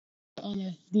on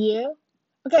the DL.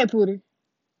 Okay, Pooter.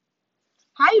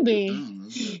 How you I been? don't know.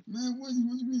 Man, what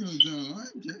you mean on John? I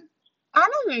ain't gay. I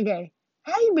know you're gay.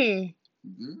 How you been?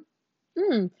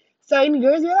 Good? So any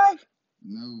girls in your life?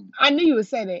 No. I knew you would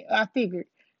say that. I figured.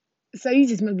 So you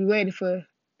just must be waiting for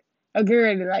a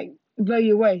girl to like blow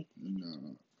you away.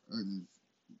 No. I just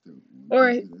don't Or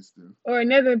want to do that stuff. or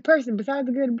another person besides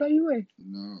the girl to blow you away.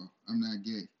 No, I'm not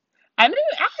gay. I ain't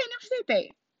never said that.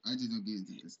 I just don't get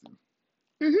into that stuff.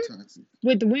 Mm-hmm. Toxic.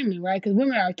 With the women, right? Because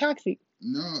women are toxic.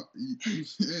 No, you trying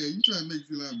to make me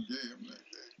feel like I'm gay. I'm not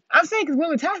gay. I'm saying because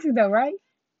women toxic though, right?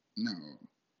 No.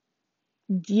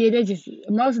 Yeah, they just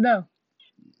most though.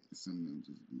 Some of them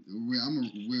just where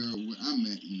I'm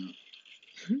at, you know.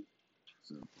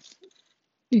 So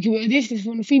You can distance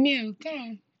from the female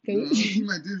kind. no, I don't keep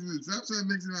my distance. Stop trying to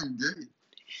make me I'm gay.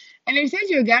 I never said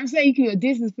you're a guy. I'm saying you keep a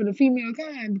distance for the female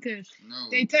kind because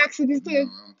they toxic and stuff. No, I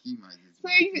don't keep my distance. So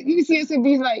you can see yourself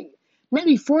be like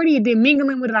maybe 40 and then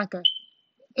mingling with like a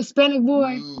Hispanic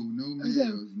boy. No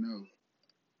males, no.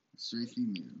 Straight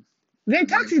females. They're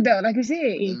toxic though, like you said.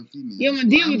 You don't want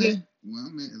to deal with them. Well, I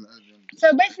met a lot of them.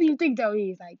 So basically, you think though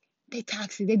is like they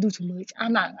toxic, they do too much.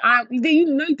 I'm not. You think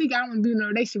I don't want to be in a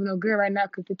relationship with no girl right now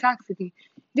because they're toxic. Do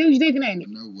what you thinking, ain't it?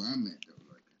 No, where I'm at though,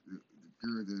 like the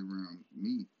girls that around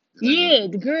me. Yeah,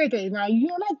 the girls that around you. You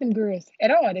don't like them girls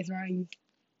at all. That's around you,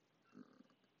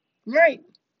 right?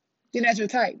 Then that's your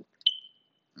type.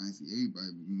 I see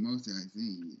everybody, but most I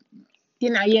seen. No.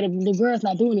 Then not yet. The girls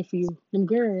not doing it for you. Them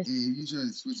girls. Hey, if you try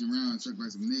to switch around and talk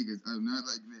about some niggas, I'm not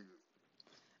like niggas.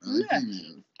 I like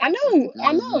females. I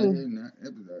know.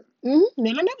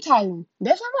 Then I'm advertising.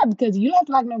 That's all right because you don't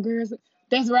like no girls.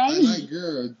 That's right. I like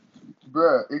girls,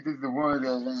 bruh. It's just the ones that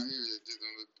are around here that just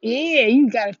don't look. Yeah, you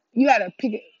gotta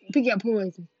pick your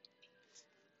poison.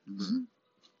 Bruh, I'm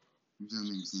trying to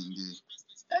make me seem gay.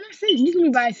 Oh, that's it. You can be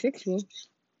bisexual.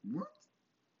 What?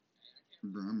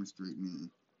 Bro, I'm a straight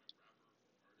man.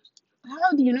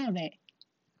 How do you know that?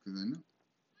 Because I know.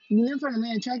 You never find a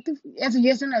man attractive? Answer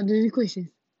yes or no to these questions.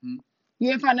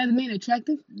 You ever find another man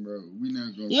attractive? Bro, we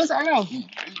not going to. Yes or no? This is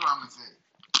what I'm going to say.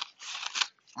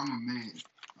 I'm a man,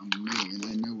 and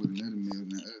I know what another male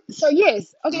is not ugly. So,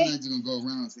 yes. Okay. I'm not just going to go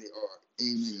around and say, oh, hey,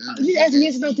 nigga. Just answer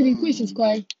yes or no to these questions,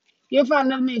 Clay. You ever find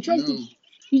another man attractive? No.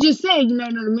 You just said you know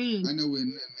another man. I know what another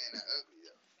man not ugly,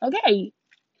 though. Okay.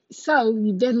 So,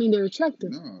 that mean they're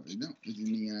attractive? No, it don't. It just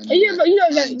mean I know.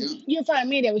 You ever find a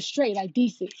man that was straight, like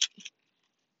decent?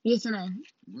 Yes or no?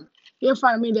 What? You ever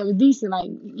find a man that was decent, like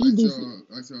decent?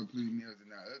 I saw plenty males that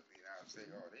not ugly, and I would say,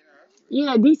 oh, they not ugly.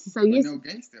 Yeah, decent. So yes. No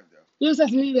gay stuff though. You ever saw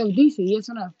some nigga that was decent? Yes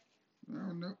or no? I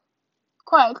don't know.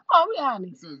 Quiet. Come on, be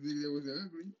honest. So nigga that was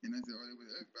ugly, and I said, oh, they was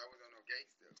ugly, but I was on no gay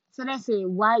stuff. So that's it.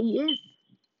 YES.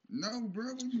 No, bro,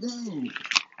 where you go?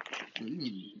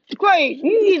 Great,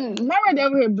 you my right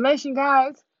over here blushing,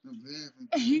 guys. I'm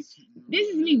laughing. This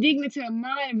is me digging into a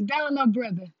mind of download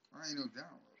brother. I ain't no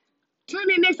download. Tune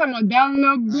in next time on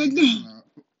download brother.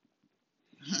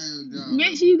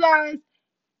 Make sure you guys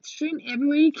stream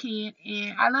everywhere you can,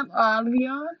 and I love all of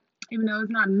y'all, even though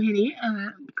it's not many,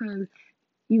 because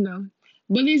you know.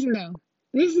 But listen though,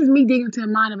 this is me digging into the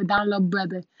mind of a download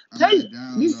brother.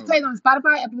 This plays on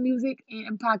Spotify, Apple Music,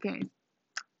 and Podcast,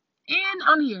 and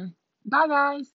on here. Bye guys.